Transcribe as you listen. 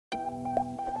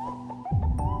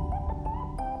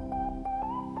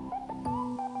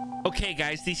Okay,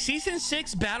 guys, the Season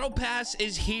 6 Battle Pass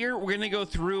is here. We're going to go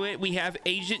through it. We have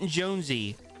Agent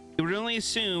Jonesy. We would only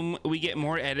assume we get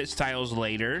more edit styles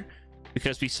later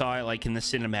because we saw it like in the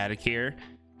cinematic here.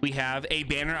 We have a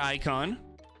banner icon,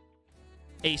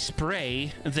 a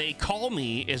spray. They call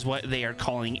me is what they are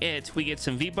calling it. We get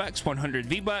some V-Bucks, 100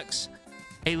 V-Bucks,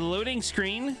 a loading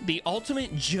screen, the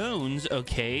Ultimate Jones,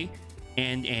 okay,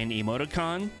 and an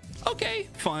emoticon. Okay,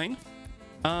 fine.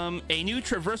 A new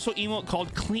traversal emote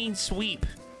called Clean Sweep.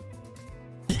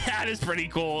 That is pretty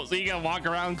cool. So you gotta walk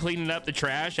around cleaning up the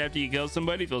trash after you kill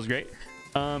somebody. Feels great.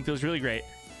 Feels really great.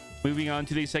 Moving on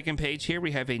to the second page here,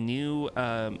 we have a new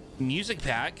music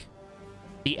pack,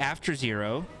 the After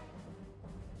Zero.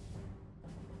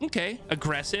 Okay,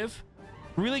 aggressive.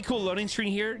 Really cool loading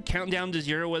screen here. Countdown to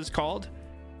Zero was called.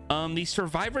 The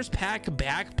Survivors Pack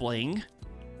back bling.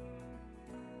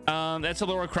 That's a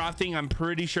Lara Croft thing, I'm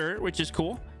pretty sure, which is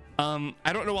cool. I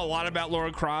don't know a lot about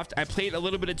Lara Croft. I played a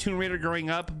little bit of Tomb Raider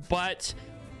growing up, but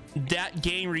that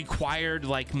game required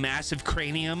like massive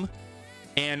cranium,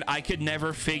 and I could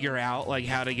never figure out like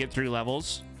how to get through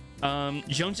levels.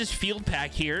 Jones's field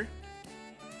pack here.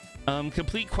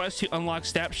 Complete quest to unlock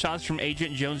snapshots from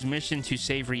Agent Jones' mission to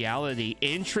save reality.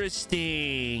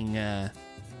 Interesting.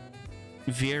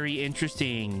 Very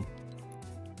interesting.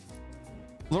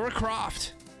 Lara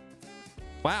Croft.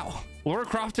 Wow, Lara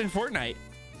Croft in Fortnite.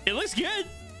 It looks good.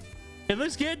 It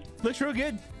looks good. Looks real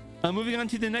good. Moving on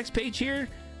to the next page here.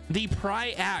 The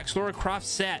Pry Axe Lara Croft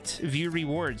set. View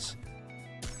rewards.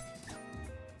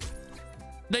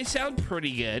 They sound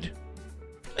pretty good.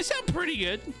 They sound pretty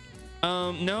good.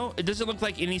 No, it doesn't look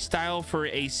like any style for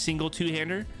a single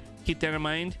two-hander. Keep that in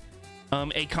mind.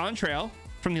 A contrail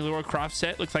from the Lara Croft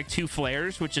set. Looks like 2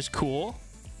 flares, which is cool.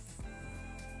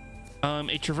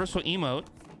 A traversal emote.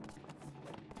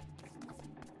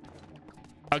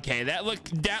 Okay, that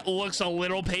looks a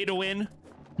little pay to win,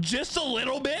 just a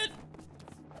little bit.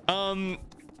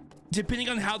 Depending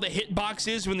on how the hitbox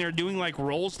is when they're doing like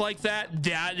rolls like that,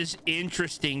 that is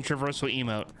interesting. Traversal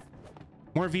emote.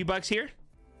 More V-Bucks here.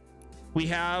 We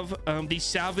have the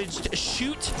salvaged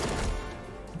chute.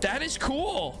 That is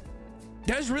cool.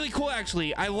 That is really cool,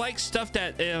 actually. I like stuff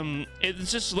that it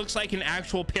just looks like an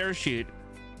actual parachute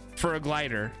for a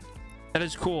glider. That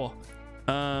is cool.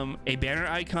 A banner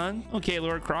icon. Okay,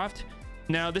 Lara Croft.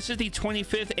 Now this is the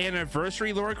 25th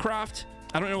anniversary Lara Croft.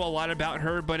 I don't know a lot about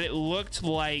her, but it looked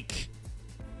like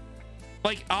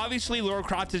obviously Lara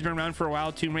Croft has been around for a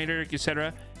while, Tomb Raider,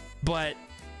 etc. But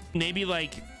maybe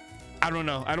like, I don't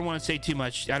know. I don't want to say too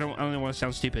much. I don't want to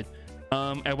sound stupid.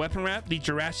 A weapon wrap, the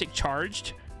Jurassic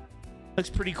Charged. Looks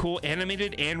pretty cool,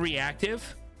 animated and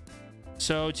reactive.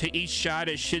 So to each shot,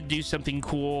 it should do something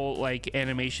cool, like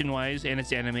animation wise, and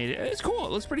it's animated. It's cool.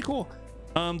 It looks pretty cool.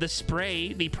 The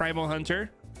spray, the Primal Hunter,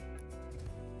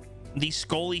 the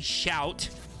Scully Shout.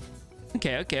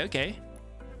 Okay.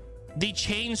 The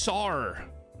Chainsaw.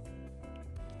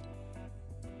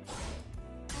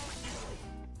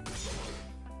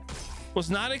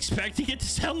 Was not expecting it to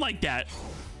sound like that.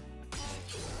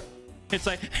 It's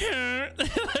like,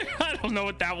 I don't know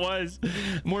what that was.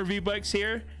 More V-Bucks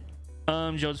here.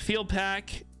 Jones Field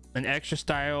Pack, an extra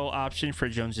style option for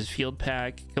Jones's Field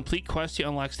Pack. Complete quest to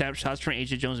unlock snapshots from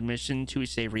Agent Jones' mission to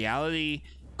save reality.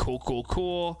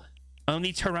 Cool.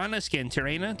 The Tirana skin,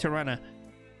 Tirana.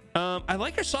 I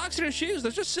like her socks and her shoes.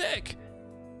 Those are sick.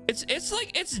 It's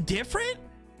like, it's different.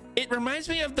 It reminds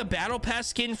me of the Battle Pass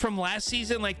skin from last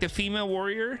season, like the female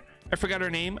warrior. I forgot her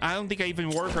name. I don't think I even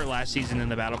wore her last season in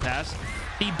the Battle Pass.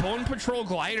 The Bone Patrol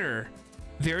glider.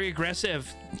 Very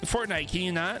aggressive. Fortnite, can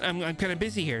you not? I'm kind of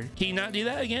busy here. Can you not do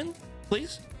that again,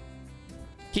 please?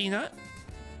 Can you not?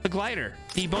 The glider,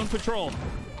 the Bone Patrol.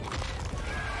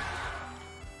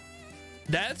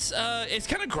 That's it's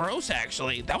kind of gross,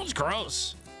 actually. That was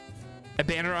gross. A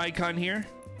banner icon here.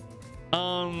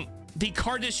 The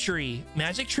Cardistry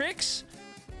magic tricks.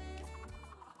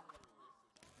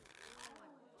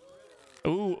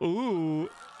 Ooh.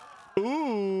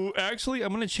 Actually,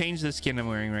 I'm gonna change the skin I'm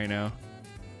wearing right now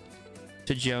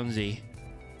to Jonesy.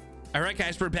 All right,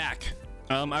 guys, we're back.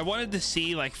 I wanted to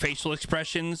see like facial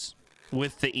expressions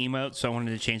with the emote, so I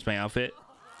wanted to change my outfit.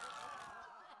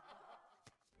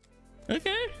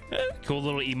 Okay, cool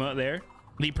little emote there.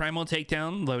 The Primal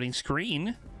Takedown loading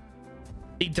screen.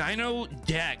 The Dino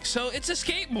Deck. So it's a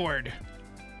skateboard.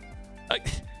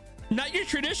 Not your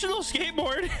traditional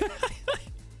skateboard.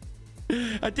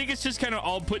 I think it's just kind of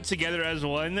all put together as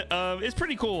one. It's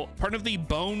pretty cool. Part of the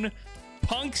Bone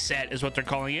Punk set is what they're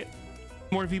calling it.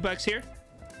 More V-Bucks here.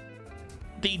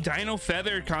 The Dino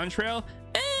Feather Contrail.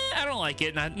 I don't like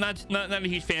it. Not a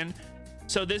huge fan.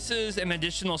 So this is an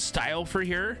additional style for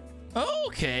here.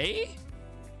 Okay.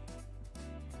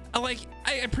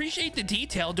 I appreciate the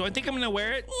detail. Do I think I'm gonna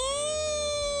wear it?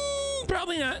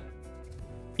 Probably not.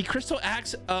 The crystal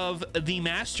axe of the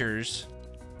masters.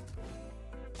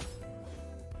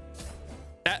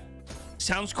 That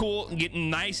sounds cool. Getting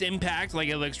nice impact. Like,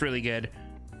 it looks really good.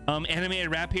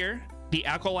 Animated wrap here. The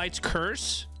acolyte's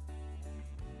curse.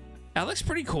 That looks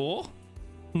pretty cool.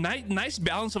 Nice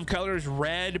balance of colors: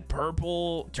 red,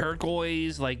 purple,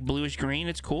 turquoise, like bluish green.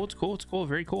 It's cool. It's cool. It's cool.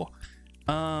 Very cool.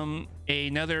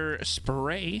 Another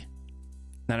spray.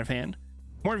 Not a fan.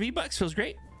 More V-Bucks feels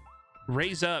great.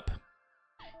 Raise up.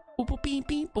 So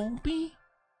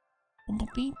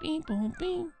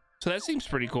that seems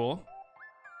pretty cool.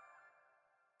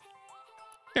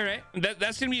 All right,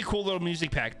 that's gonna be a cool little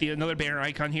music pack. Another banner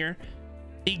icon here.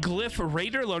 A glyph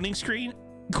raider loading screen.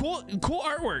 Cool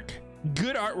artwork.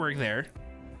 Good artwork there.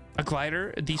 A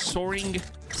glider. The soaring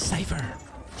cipher.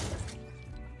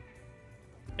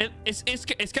 It's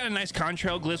got a nice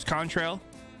contrail, glyphs contrail,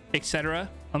 etc.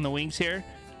 on the wings here.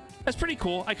 That's pretty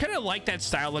cool. I kind of like that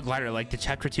style of glider, like the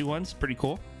chapter 2 ones. Pretty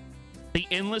cool. The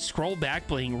endless scroll back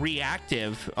bling,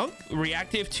 reactive. Oh,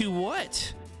 reactive to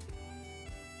what?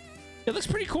 It looks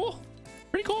pretty cool.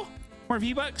 Pretty cool. More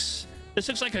V-Bucks. This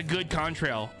looks like a good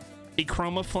contrail. The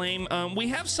chroma flame. We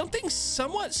have something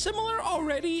somewhat similar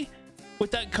already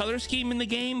with that color scheme in the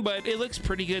game, but it looks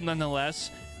pretty good nonetheless.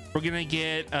 We're gonna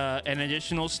get an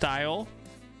additional style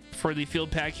for the field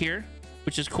pack here,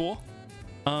 which is cool.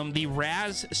 The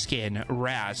Raz skin.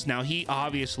 Raz. Now he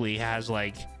obviously has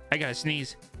like, I gotta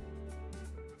sneeze.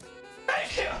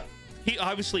 He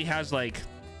obviously has like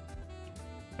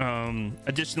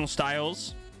additional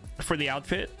styles for the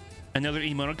outfit. Another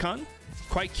emoticon.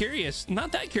 Quite curious.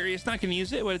 Not that curious. Not gonna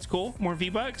use it, but it's cool. More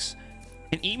V-Bucks.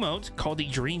 An emote called the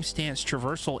Dream Stance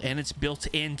Traversal, and it's built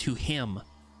into him.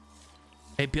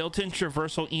 A built-in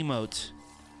traversal emote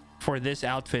for this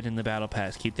outfit in the battle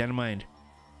pass. Keep that in mind.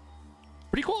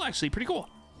 Pretty cool, actually. Pretty cool.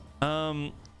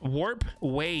 Warp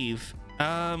wave.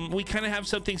 We kind of have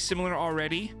something similar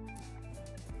already.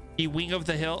 The wing of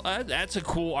the hill. That's a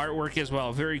cool artwork as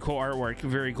well. Very cool artwork.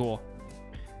 Very cool.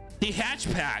 The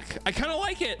hatch pack. I kind of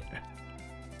like it.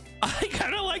 I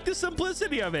kind of like the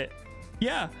simplicity of it.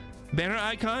 Yeah. Banner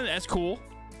icon. That's cool.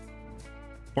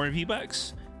 More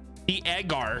V-Bucks. The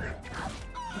Agar.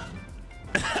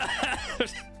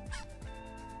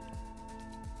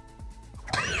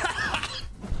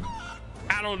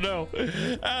 I don't know.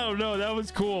 That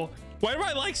was cool. Why do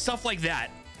I like stuff like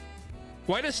that?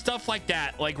 Why does stuff like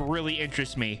that like really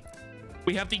interest me?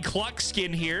 We have the Cluck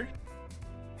skin here.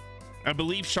 I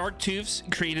believe Shark Tooths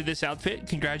created this outfit.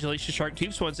 Congratulations, Shark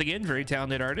Tooths, once again. Very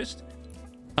talented artist.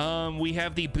 We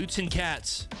have the Boots and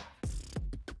Cats.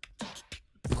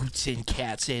 Boots and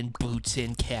Cats and Boots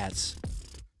and Cats.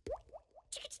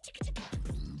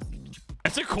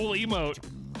 That's a cool emote.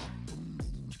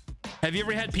 Have you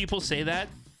ever had people say that?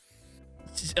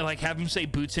 Like have them say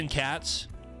Boots and Cats?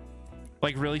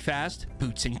 Like really fast?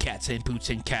 Boots and Cats and Boots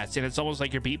and Cats. And it's almost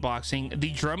like you're beatboxing.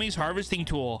 The Drummies harvesting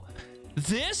tool.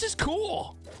 This is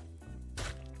cool.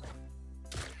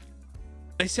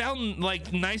 They sound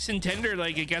like nice and tender.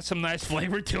 Like it got some nice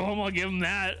flavor to them. I'll give them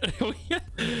that.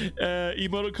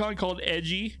 Emoticon called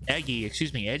Eggy.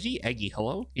 Excuse me. Eggy.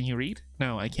 Hello? Can you read?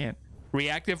 No, I can't.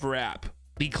 Reactive wrap.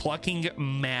 The clucking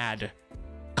mad.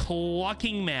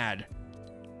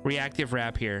 Reactive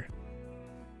wrap here.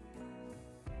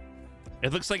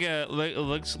 It looks like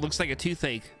a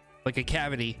toothache, like a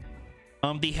cavity.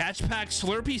 The hatchpack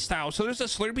Slurpee style. So there's a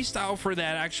Slurpee style for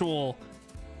that actual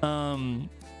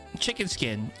chicken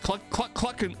skin.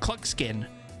 Cluck skin.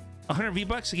 100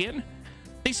 V-Bucks again.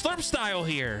 The Slurp style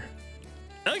here.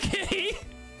 Okay.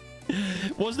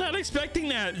 Was not expecting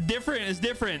that. Different is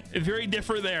different. Very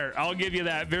different there. I'll give you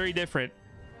that. Very different.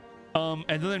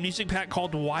 Another music pack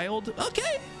called Wild.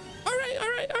 Okay. All right.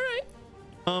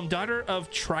 Daughter of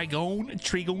Trigon.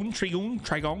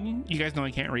 You guys know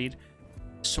I can't read.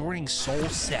 Soaring Soul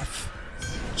Self.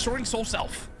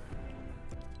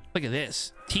 Look at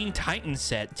this. Teen Titans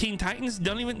set. Teen Titans,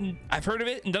 I've heard of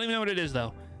it and don't even know what it is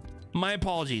though. My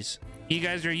apologies. You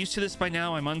guys are used to this by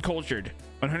now. I'm uncultured.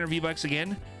 100 V-Bucks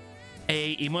again.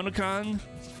 A emoticon.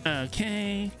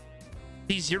 Okay.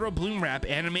 The Zero Bloom wrap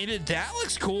animated. That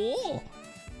looks cool.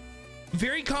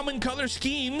 Very common color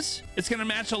schemes. It's gonna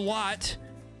match a lot,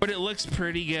 but it looks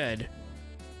pretty good.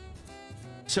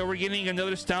 So we're getting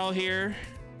another style here.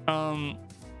 I'm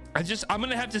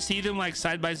gonna have to see them like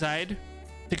side by side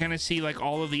to kind of see like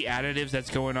all of the additives that's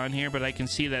going on here, but I can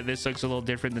see that this looks a little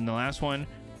different than the last one.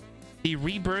 The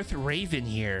Rebirth Raven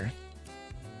here.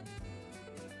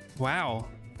 Wow,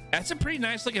 that's a pretty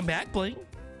nice looking back bling.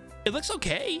 It looks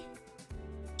okay.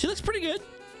 She looks pretty good.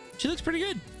 She looks pretty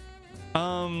good.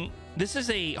 This is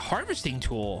a harvesting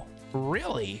tool.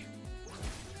 Really?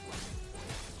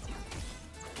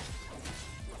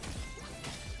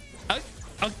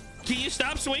 Can you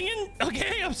stop swinging?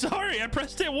 Okay, I'm sorry. I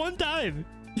pressed it one time.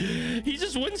 He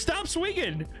just wouldn't stop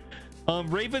swinging.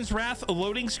 Raven's Wrath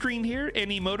loading screen here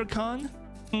and emoticon.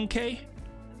 Okay.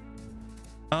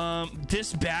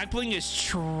 This back bling is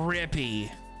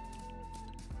trippy.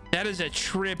 That is a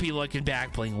trippy looking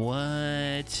back bling.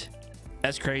 What?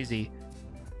 That's crazy.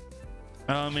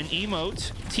 An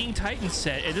emote Teen Titans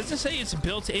set. It doesn't say it's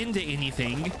built into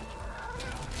anything.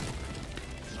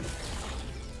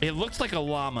 It looks like a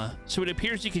llama, so it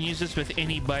appears you can use this with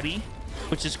anybody,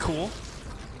 which is cool.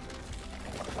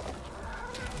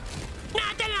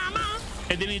 Not the llama.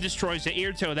 And then he destroys the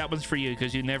ear toe. That one's for you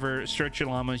because you never search your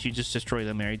llamas, you just destroy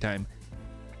them every time.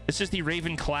 This is the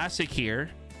Raven Classic here.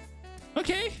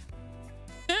 Okay.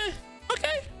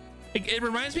 Okay. It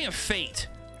reminds me of Fate,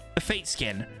 the Fate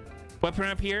skin. Weapon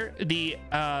up here, the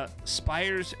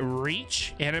Spire's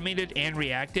Reach, animated and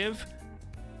reactive.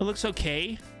 It looks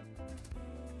okay.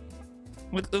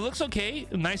 It looks okay.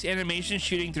 Nice animation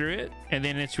shooting through it, and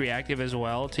then it's reactive as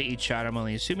well to each shot, I'm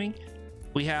only assuming.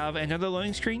 We have another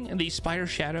loading screen, the Spire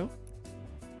Shadow.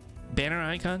 Banner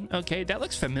icon. Okay, that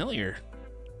looks familiar.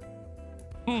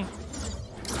 The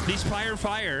Spire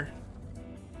Fire.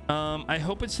 I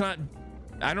hope it's not...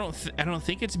 I don't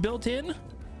think it's built in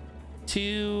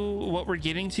to what we're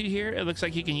getting to here. It looks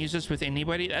like you can use this with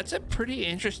anybody. That's a pretty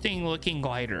interesting looking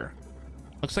glider.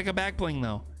 Looks like a back bling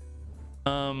though.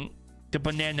 The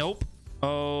banana, nope.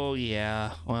 Oh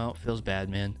yeah, well, it feels bad,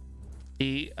 man.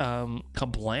 The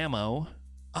kablamo.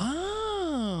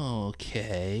 Oh,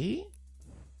 okay.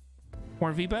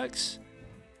 More V-Bucks.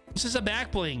 This is a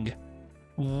back bling.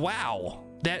 Wow,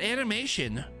 that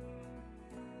animation.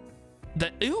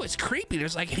 Ooh, it's creepy.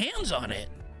 There's like hands on it.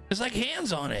 There's like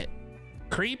hands on it.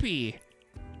 Creepy.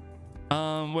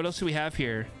 What else do we have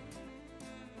here?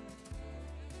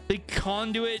 The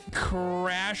Conduit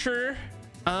Crasher.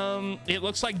 It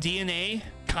looks like DNA,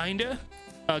 kinda.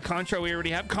 Contra we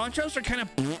already have. Contras are kind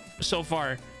of so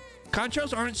far.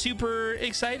 Contras aren't super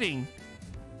exciting.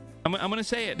 I'm gonna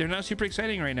say it. They're not super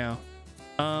exciting right now.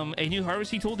 A new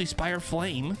harvesting tool, the Spire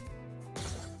Flame.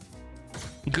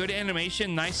 Good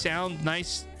animation, nice sound,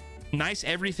 nice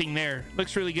everything there.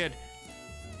 Looks really good.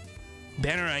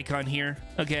 Banner icon here.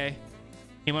 Okay.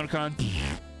 Emoticon.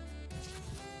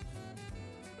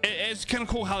 It's kind of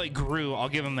cool how it grew. I'll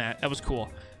give him that. That was cool.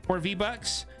 More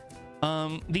V-Bucks.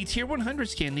 The tier 100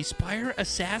 skin, the Spire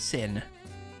Assassin.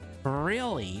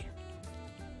 Really?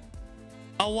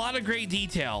 A lot of great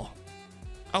detail.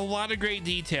 A lot of great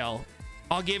detail.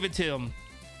 I'll give it to him.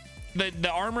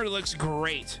 The armor looks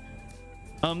great.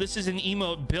 This is an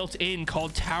emote built in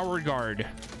called Tower Guard.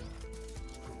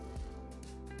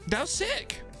 That was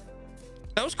sick.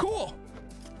 That was cool.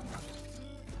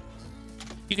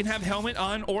 You can have helmet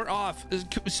on or off,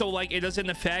 so like it doesn't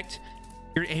affect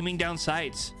your aiming down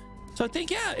sights. So I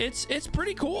think, yeah, it's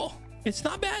pretty cool. It's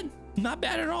not bad. Not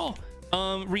bad at all.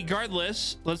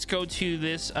 Regardless, let's go to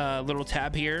this little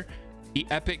tab here, the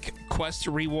Epic Quest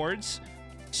rewards.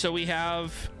 So we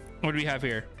have, what do we have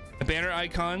here? A banner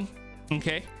icon.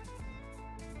 Okay.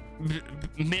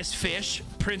 Miss Fish,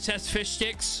 Princess Fish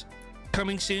Sticks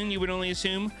coming soon, you would only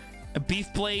assume. A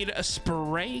Beef Blade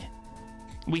spray.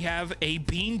 We have a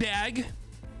beanbag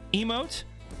emote.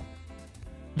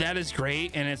 That is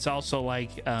great, and it's also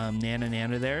like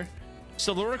nana there.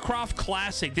 So Lara Croft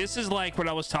Classic. This is like what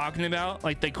I was talking about.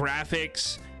 Like the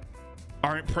graphics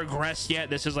aren't progressed yet.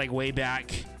 This is like way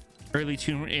back, early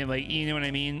Tomb, like, you know what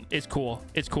I mean? It's cool.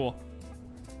 It's cool.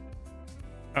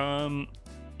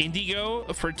 Indigo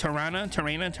for Tirana.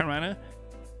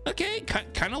 Okay,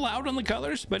 kind of loud on the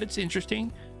colors, but it's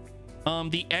interesting.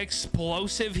 The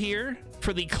Explosive here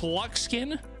for the Cluck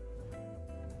skin.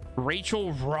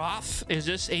 Rachel Roth. Is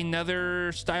this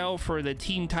another style for the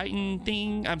Teen Titan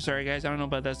thing? I'm sorry guys, I don't know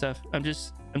about that stuff. I'm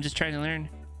just trying to learn.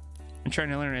 I'm trying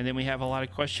to learn. And then we have a lot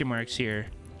of question marks here.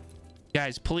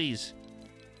 Guys, please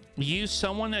use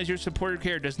someone as your supporter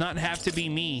character. Does not have to be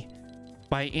me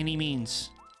by any means.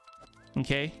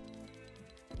 Okay,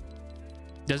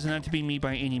 doesn't have to be me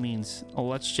by any means. Oh,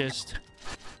 let's just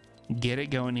get it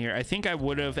going here. I think I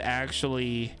would have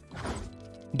actually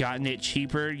gotten it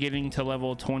cheaper getting to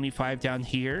level 25 down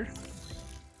here,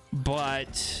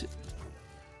 but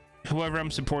whoever I'm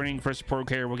supporting for support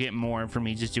character will get more for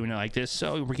me just doing it like this.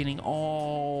 So we're getting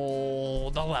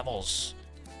all the levels.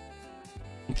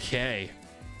 Okay,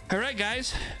 all right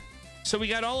guys, so we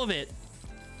got all of it.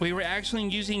 We were actually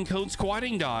using code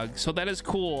Squatting Dog, so that is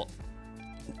cool.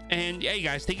 And yeah, you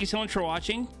guys, thank you so much for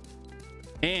watching.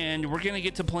 And we're gonna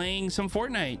get to playing some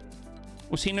Fortnite.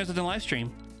 We'll see you guys at the live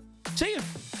stream. See ya.